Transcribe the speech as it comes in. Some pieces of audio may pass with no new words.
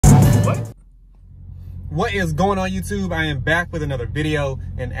What is going on, YouTube? I am back with another video,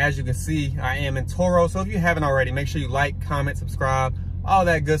 and as you can see, I am in Toro. So if you haven't already, make sure you like, comment, subscribe, all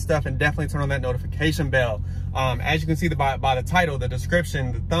that good stuff, and definitely turn on that notification bell. As you can see by the title, the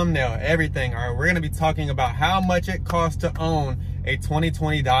description, the thumbnail, everything, all right, we're going to be talking about how much it costs to own a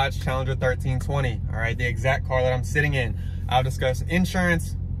 2020 Dodge Challenger 1320, all right, the exact car that I'm sitting in. I'll discuss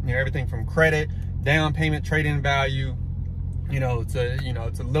insurance, everything from credit, down payment, trade-in value,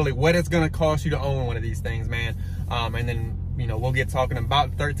 to literally what it's going to cost you to own one of these things, man. And then, we'll get talking about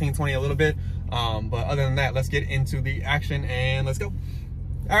 1320 a little bit. But other than that, let's get into the action and let's go.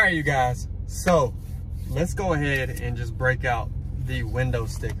 All right, you guys. So let's go ahead and just break out the window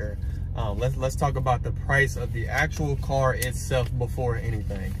sticker. Let's talk about the price of the actual car itself before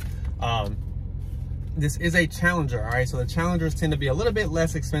anything. This is a Challenger, all right? So the Challengers tend to be a little bit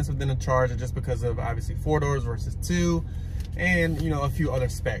less expensive than a Charger just because of obviously 4 doors versus 2 and, a few other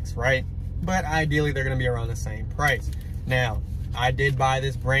specs, right? But ideally, they're going to be around the same price. Now, I did buy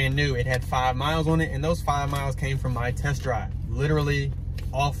this brand new. It had 5 miles on it, and those 5 miles came from my test drive. Literally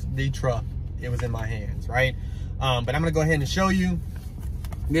off the truck, it was in my hands, right? But I'm going to go ahead and show you.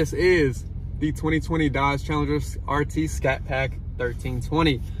 This is the 2020 Dodge Challenger RT Scat Pack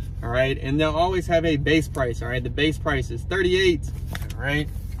 1320. All right, and they'll always have a base price. All right, the base price is $38,000. All right,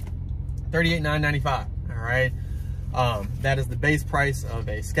 $38,995. All right, that is the base price of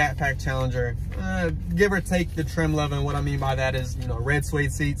a Scat Pack Challenger, give or take the trim level. And what I mean by that is, red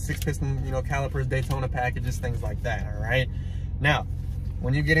suede seats, 6-piston, calipers, Daytona packages, things like that. All right, now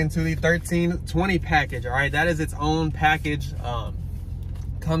when you get into the 1320 package, all right, that is its own package.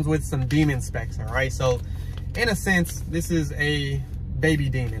 Comes with some Demon specs. All right, so in a sense, this is a baby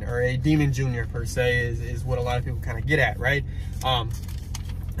Demon, or a Demon Junior per se, is what a lot of people kind of get at, right?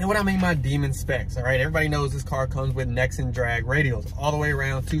 And what I mean by Demon specs, all right, everybody knows this car comes with Nexen drag radials all the way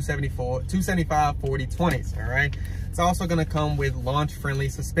around 275 40/20s. All right, it's also going to come with launch friendly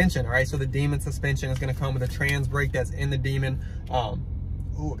suspension. All right, so the Demon suspension is going to come with a trans brake that's in the Demon. I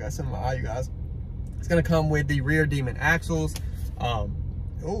got some in my eye, you guys. It's going to come with the rear Demon axles.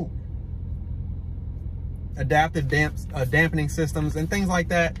 Adaptive dampening systems and things like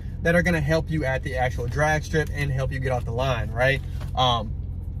that are going to help you at the actual drag strip and help you get off the line, right?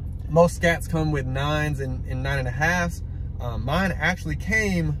 Most Scats come with 9s and 9.5s. Mine actually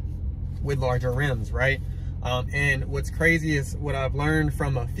came with larger rims, right? And what's crazy is what I've learned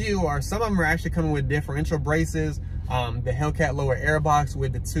from a few are some of them are actually coming with differential braces, the Hellcat lower air box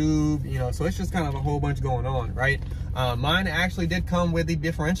with the tube, so it's just kind of a whole bunch going on, right? Mine actually did come with the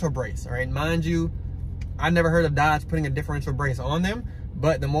differential brace, all right? Mind you, I never heard of Dodge putting a differential brace on them,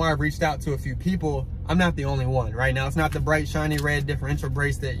 but the more I've reached out to a few people, I'm not the only one, right? Now, it's not the bright, shiny red differential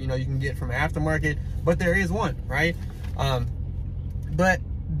brace that, you can get from aftermarket, but there is one, right? But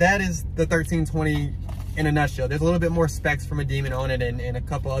that is the 1320 in a nutshell. There's a little bit more specs from a Demon on it and a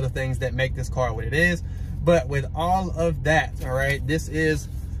couple other things that make this car what it is. But with all of that, all right, this is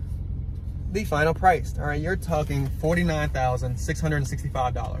the final price, all right? You're talking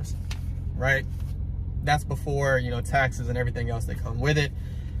 $49,665, right? That's before, taxes and everything else that come with it.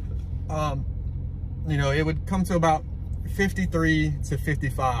 It would come to about 53 to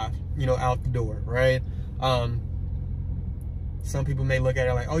 55, out the door, right? Some people may look at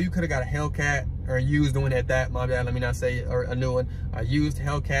it like, oh, you could have got a Hellcat or a used one at that. My bad, let me not say, or a new one, a used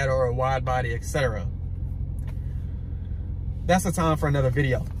Hellcat or a wide body, etc. That's the time for another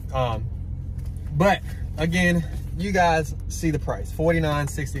video. But again, you guys see the price,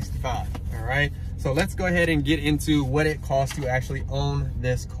 $49,665, all right? So let's go ahead and get into what it costs to actually own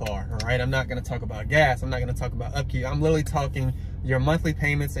this car, all right? I'm not gonna talk about gas, I'm not gonna talk about upkeep. I'm literally talking your monthly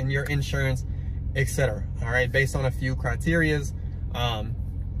payments and your insurance, etc. All right, based on a few criterias, and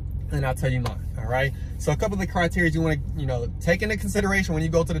I'll tell you mine, all right? So a couple of the criteria you wanna, take into consideration when you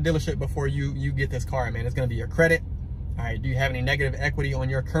go to the dealership before you get this car, man. It's gonna be your credit, all right? Do you have any negative equity on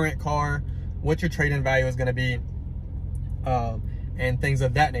your current car? What your trade-in value is gonna be, and things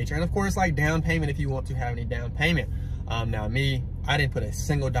of that nature. And of course, like down payment, if you want to have any down payment. Now me, I didn't put a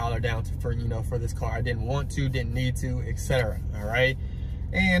single dollar down for this car. I didn't want to, didn't need to, etc. All right.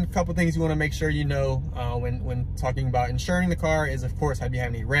 And a couple things you want to make sure when talking about insuring the car is, of course, have you had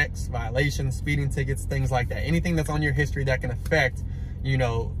any wrecks, violations, speeding tickets, things like that. Anything that's on your history that can affect,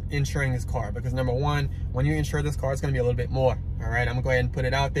 insuring this car. Because number one, when you insure this car, it's going to be a little bit more. All right. I'm gonna go ahead and put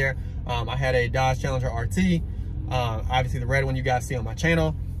it out there. I had a Dodge Challenger RT. Obviously the red one you guys see on my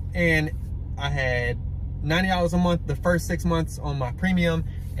channel, and I had $90 a month the first 6 months on my premium,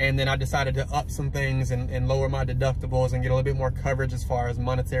 and then I decided to up some things and lower my deductibles and get a little bit more coverage as far as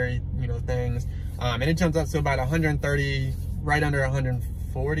monetary things, and it jumps up to about 130, right under 140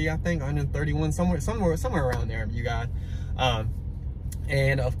 140, I think, 131, somewhere around there, you guys.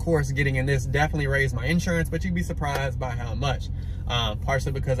 And of course, getting in this definitely raised my insurance, but you'd be surprised by how much.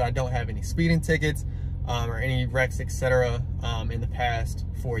 Partially because I don't have any speeding tickets or any wrecks, etc. In the past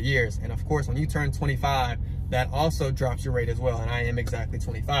 4 years. And of course, when you turn 25, that also drops your rate as well. And I am exactly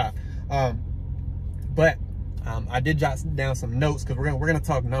 25. But I did jot down some notes because we're gonna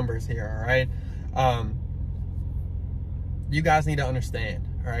talk numbers here. All right. You guys need to understand.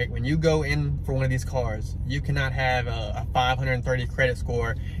 All right, when you go in for one of these cars, you cannot have a 530 credit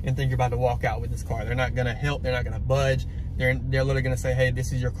score and think you're about to walk out with this car. They're not gonna help. They're not gonna budge. They're literally gonna say, hey,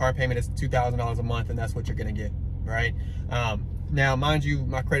 this is your car payment. It's $2,000 a month, and that's what you're gonna get, right? Now, mind you,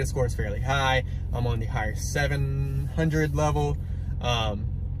 my credit score is fairly high. I'm on the higher 700 level.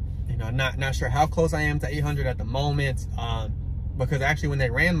 You know, not sure how close I am to 800 at the moment. Because actually when they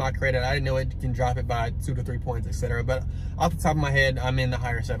ran my credit, I didn't know it can drop it by 2 to 3 points, etc. But off the top of my head, I'm in the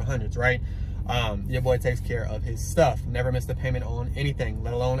higher 700s, right? Your boy takes care of his stuff. Never missed a payment on anything,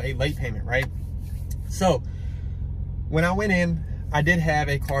 let alone a late payment, right? So when I went in, I did have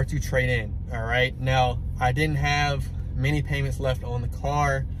a car to trade in, all right? Now, I didn't have many payments left on the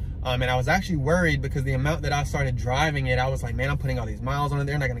car. And I was actually worried because the amount that I started driving it, I was like, man, I'm putting all these miles on it.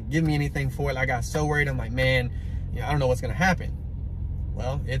 They're not going to give me anything for it. I got so worried. I'm like, man, you know, I don't know what's going to happen.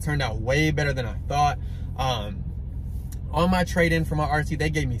 Well, it turned out way better than I thought. On my trade-in for my RT, they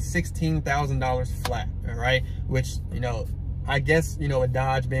gave me $16,000 flat, all right? Which, you know, I guess, you know, with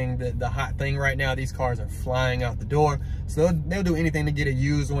Dodge being the hot thing right now, these cars are flying out the door. So they'll do anything to get a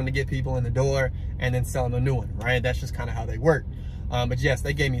used one to get people in the door and then sell them a new one, right? That's just kind of how they work. But yes,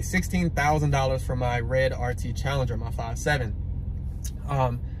 they gave me $16,000 for my red RT Challenger, my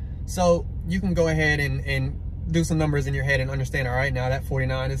 5.7. So you can go ahead and do some numbers in your head and understand, all right, now that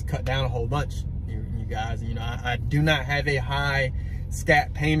 49 is cut down a whole bunch. You guys, you know, I do not have a high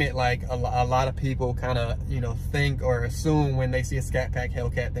Scat payment like a lot of people kind of, you know, think or assume when they see a Scat Pack,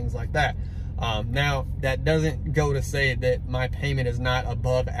 Hellcat, things like that. Now, that doesn't go to say that my payment is not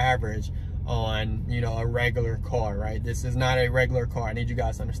above average on, you know, a regular car, right? This is not a regular car. I need you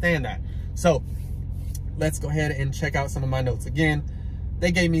guys to understand that. So let's go ahead and check out some of my notes again.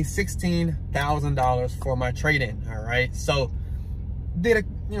 They gave me $16,000 for my trade-in, all right? So did a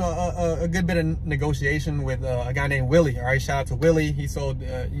good bit of negotiation with a guy named Willie, all right? Shout out to Willie. He sold,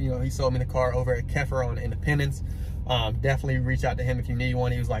 he sold me the car over at Keffer on Independence. Definitely reach out to him if you need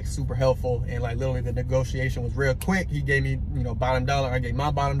one. He was like super helpful, and like literally the negotiation was real quick. He gave me, you know, bottom dollar. I gave my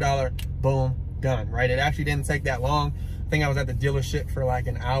bottom dollar. Boom, done, right? It actually didn't take that long. I think I was at the dealership for like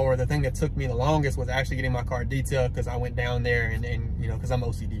an hour. The thing that took me the longest was actually getting my car detailed because I went down there and you know, because I'm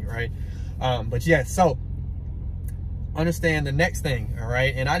OCD, right? But yeah, so understand the next thing, all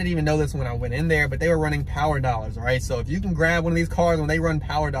right? And I didn't even know this when I went in there, but they were running power dollars, all right? So if you can grab one of these cars when they run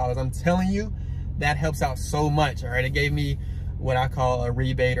power dollars, I'm telling you, that helps out so much, all right? It gave me what I call a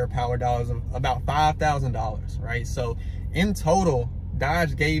rebate or power dollars of about $5,000, right? So in total,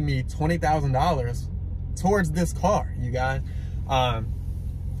 Dodge gave me $20,000 towards this car, you guys.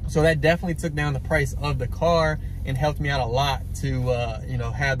 So that definitely took down the price of the car and helped me out a lot to, you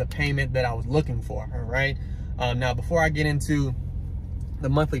know, have the payment that I was looking for, all right? Now, before I get into the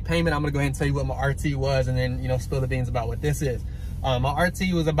monthly payment, I'm gonna go ahead and tell you what my RT was and then, you know, spill the beans about what this is. My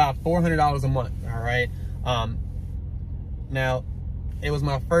RT was about $400 a month, all right? Now, it was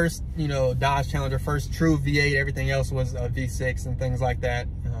my first, you know, Dodge Challenger, first true V8. Everything else was a V6 and things like that.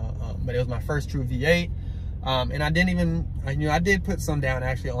 But it was my first true V8. And I didn't even, you know, I did put some down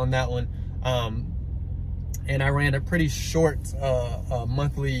actually on that one. And I ran a pretty short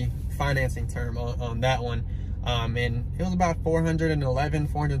monthly financing term on that one. And it was about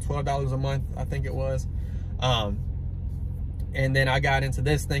 $412 a month, I think it was. And then I got into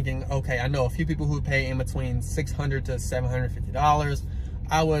this thinking, okay, I know a few people who pay in between $600 to $750.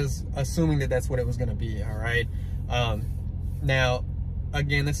 I was assuming that that's what it was going to be, all right? Now,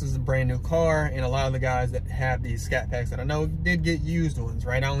 again, this is a brand new car, and a lot of the guys that have these Scat Packs that I know did get used ones,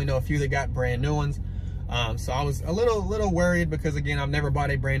 right? I only know a few that got brand new ones. So I was a little worried because, again, I've never bought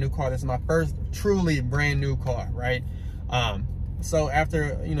a brand new car. This is my first truly brand new car, right? So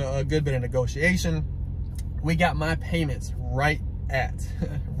after, you know, a good bit of negotiation, we got my payments right at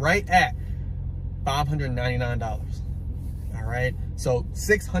 $599, all right? So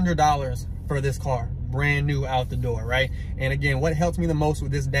 $600 for this car, brand new out the door, right? And again, what helped me the most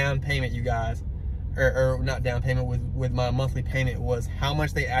with this down payment, you guys, or not down payment, with my monthly payment, was how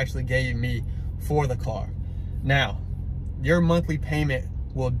much they actually gave me for the car. Now, your monthly payment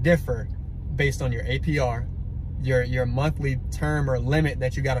will differ based on your APR, your monthly term or limit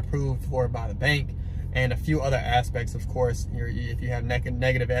that you got approved for by the bank, and a few other aspects. Of course, if you have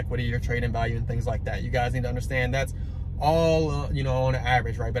negative equity, your trade-in value and things like that. You guys need to understand that's all, you know, on an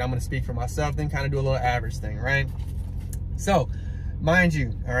average, right? But I'm gonna speak for myself, then kind of do a little average thing, right? So, mind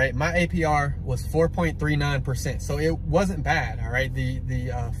you, all right, my APR was 4.39%, so it wasn't bad, all right?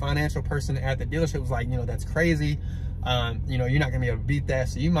 The financial person at the dealership was like, you know, that's crazy. You know, you're not gonna be able to beat that,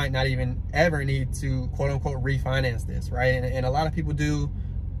 so you might not even ever need to quote unquote refinance this, right? And a lot of people do.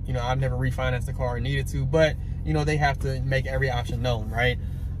 You know, I've never refinanced a car or needed to, but you know, they have to make every option known, right?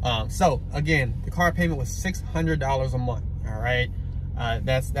 So again, the car payment was $600 a month, all right?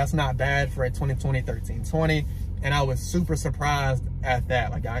 That's not bad for a 2020 1320, and I was super surprised at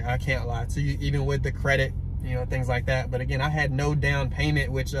that. Like, I can't lie to you, even with the credit, you know, things like that. But again, I had no down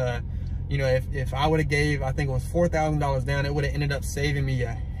payment, which you know, if I would have gave, I think it was $4,000 down, it would have ended up saving me a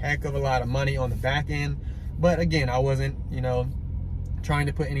heck of a lot of money on the back end. But again, I wasn't, you know, trying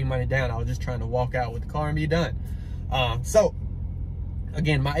to put any money down. I was just trying to walk out with the car and be done. So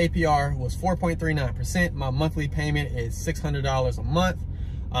again, my APR was 4.39%. My monthly payment is $600 a month.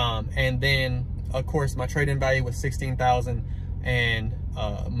 And then of course my trade-in value was $16,000, and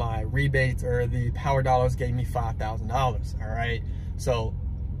my rebates, or the power dollars, gave me $5,000. All right. So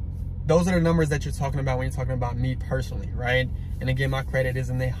those are the numbers that you're talking about when you're talking about me personally, right? And again, my credit is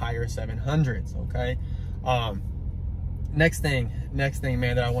in the higher 700s, okay? Next thing,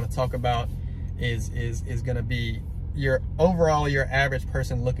 man, that I want to talk about is gonna be your average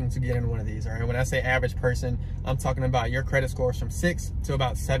person looking to get in one of these, all right? When I say average person, I'm talking about your credit scores from 6 to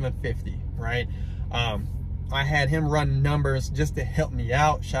about 750, right? I had him run numbers just to help me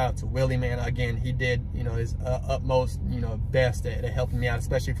out. Shout out to Willie, man. Again, he did, you know, his utmost, you know, best at helping me out,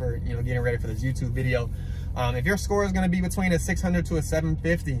 especially for, you know, getting ready for this YouTube video. If your score is going to be between a 600 to a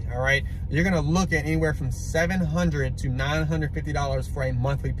 750, all right, you're going to look at anywhere from $700 to $950 for a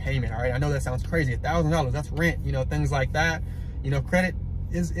monthly payment, all right? I know that sounds crazy. $1,000, that's rent, you know, things like that. You know, credit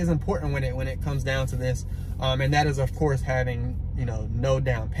is important when it comes down to this. And that is, of course, having, you know, no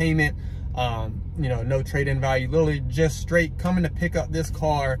down payment, you know, no trade-in value, literally just straight coming to pick up this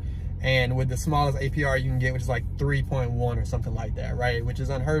car, and with the smallest APR you can get, which is like 3.1 or something like that, right? Which is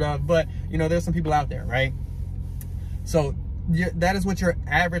unheard of, but you know, there's some people out there, right? So that is what your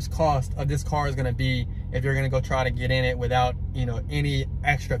average cost of this car is going to be if you're going to go try to get in it without, you know, any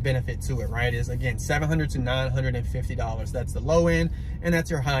extra benefit to it, right? Is again $700 to $950. That's the low end, and that's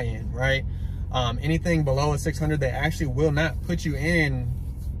your high end, right? Anything below a 600, they actually will not put you in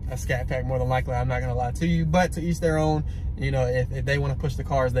a Scat Pack, more than likely. I'm not gonna lie to you, but to each their own. You know, if they want to push the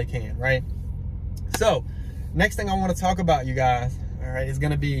cars, they can, right? So next thing I want to talk about, you guys, all right, is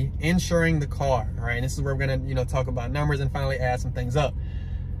going to be insuring the car, all right? And this is where we're going to, you know, talk about numbers and finally add some things up.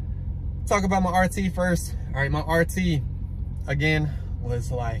 Talk about my RT first. All right, my RT again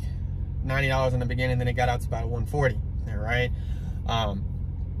was like $90 in the beginning, then it got out to about $140, all right?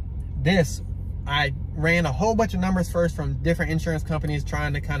 I ran a whole bunch of numbers first from different insurance companies,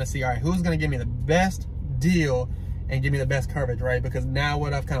 trying to kind of see, all right, who's going to give me the best deal and give me the best coverage, right? Because now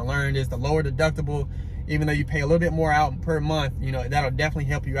what I've kind of learned is the lower deductible, even though you pay a little bit more out per month, you know, that'll definitely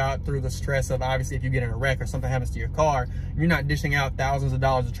help you out through the stress of, obviously, if you get in a wreck or something happens to your car, you're not dishing out thousands of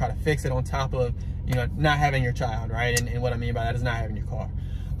dollars to try to fix it on top of, you know, not having your child, right? And what I mean by that is not having your car.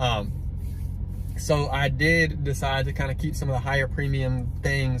 So I did decide to kind of keep some of the higher premium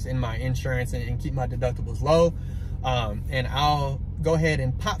things in my insurance and keep my deductibles low. And I'll go ahead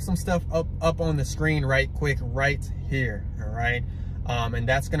and pop some stuff up on the screen right quick right here, all right? And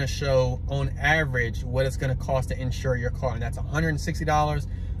that's gonna show on average what it's gonna cost to insure your car, and that's $160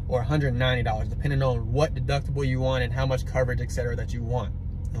 or $190, depending on what deductible you want and how much coverage, etc., that you want,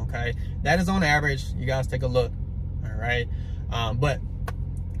 okay? That is on average. You guys take a look, all right? But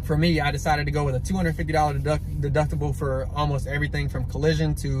for me, I decided to go with a $250 deductible for almost everything from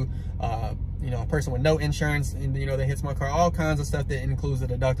collision to, you know, a person with no insurance, and, you know, that hits my car, all kinds of stuff that includes the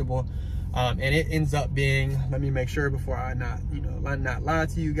deductible. And it ends up being, let me make sure before I not lie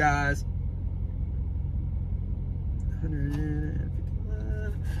to you guys,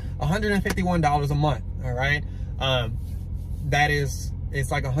 $151 a month, all right? It's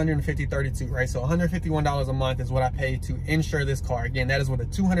like $150.32, right? So $151 a month is what I pay to insure this car. Again, that is with a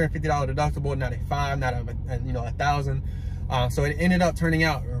 $250 deductible, not a $500, not a you know, $1,000. So it ended up turning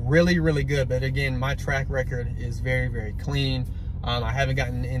out really, really good. But again, my track record is very, very clean. I haven't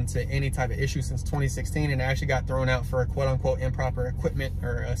gotten into any type of issue since 2016, and I actually got thrown out for quote unquote improper equipment,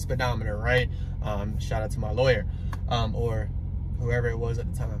 or a speedometer, right? Shout out to my lawyer, or whoever it was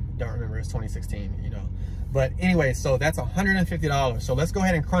at the time. Don't remember, it's 2016, you know. But anyway, so that's $150. So let's go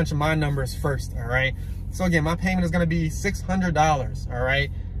ahead and crunch my numbers first, all right? So again, my payment is gonna be $600, all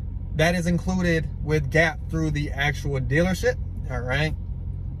right? that is included with Gap through the actual dealership, all right?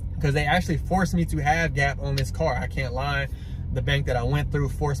 Because they actually forced me to have Gap on this car. I can't lie. The bank that I went through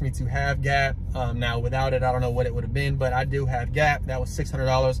forced me to have Gap. Now, without it, I don't know what it would have been, but I do have Gap. That was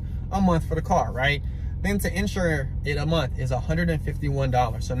 $600 a month for the car, right? Then to insure it a month is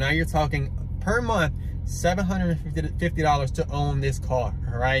 $151. So now you're talking per month, $750 to own this car,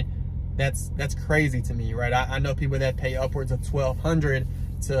 all right? That's crazy to me, right? I know people that pay upwards of $1,200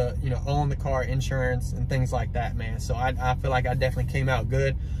 to, you know, own the car, insurance and things like that, man. So I feel like I definitely came out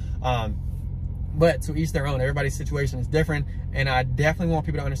good. But to each their own. Everybody's situation is different, and I definitely want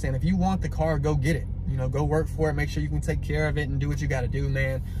people to understand, if you want the car, go get it. You know, go work for it. Make sure you can take care of it and do what you got to do,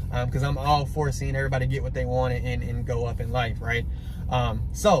 man. Because I'm all for seeing everybody get what they want and go up in life, right?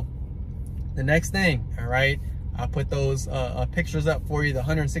 So the next thing, all right, I put those pictures up for you, the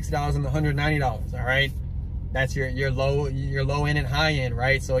 $160 and the $190, all right? That's your low end and high end,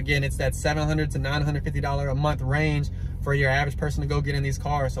 right? So again, it's that $700 to $950 a month range for your average person to go get in these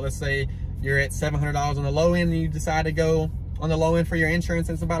cars. So let's say you're at $700 on the low end and you decide to go on the low end for your insurance,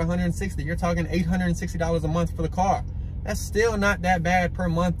 and it's about $160. You're talking $860 a month for the car. That's still not that bad per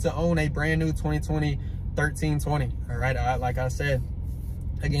month to own a brand new 2020 1320. All right, like I said,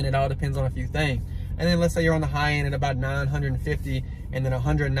 again, it all depends on a few things. And then let's say you're on the high end at about $950 and then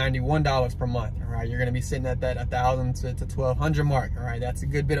 $191 per month. All right, you're going to be sitting at that $1,000 to $1,200 mark. All right, that's a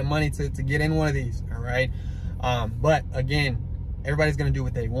good bit of money to get in one of these. All right, but again, everybody's going to do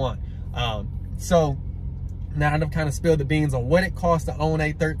what they want. So now that I've kind of spilled the beans on what it costs to own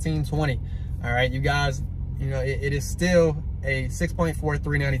a 1320, all right, you guys, you know, it is still a 6.4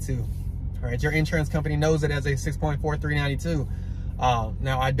 392. All right, your insurance company knows it as a 6.4 392.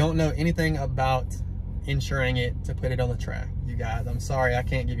 Now I don't know anything about insuring it to put it on the track, you guys. I'm sorry, I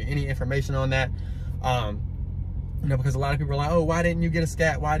can't give you any information on that. You know, because a lot of people are like, oh, why didn't you get a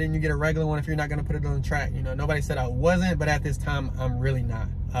Scat? Why didn't you get a regular one if you're not going to put it on the track? You know, nobody said I wasn't, but at this time, I'm really not.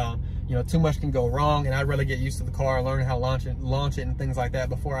 You know, too much can go wrong, and I'd rather get used to the car, learn how to launch it and things like that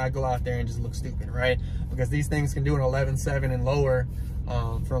before I go out there and just look stupid, right? Because these things can do an 11.7 and lower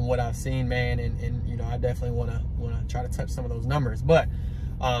from what I've seen, man, and you know, I definitely want to try to touch some of those numbers, but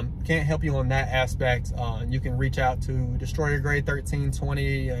can't help you on that aspect. You can reach out to Destroyer Grade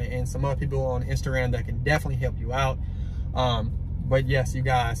 1320 and some other people on Instagram that can definitely help you out. But yes, you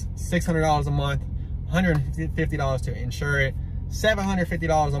guys, $600 a month, $150 to insure it,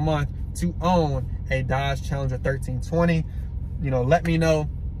 $750 a month to own a Dodge Challenger 1320. You know, let me know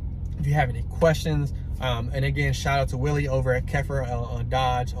if you have any questions. And again, shout out to Willie over at Keffer on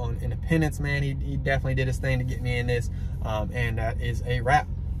Dodge on Independence, man. He definitely did his thing to get me in this. And that is a wrap.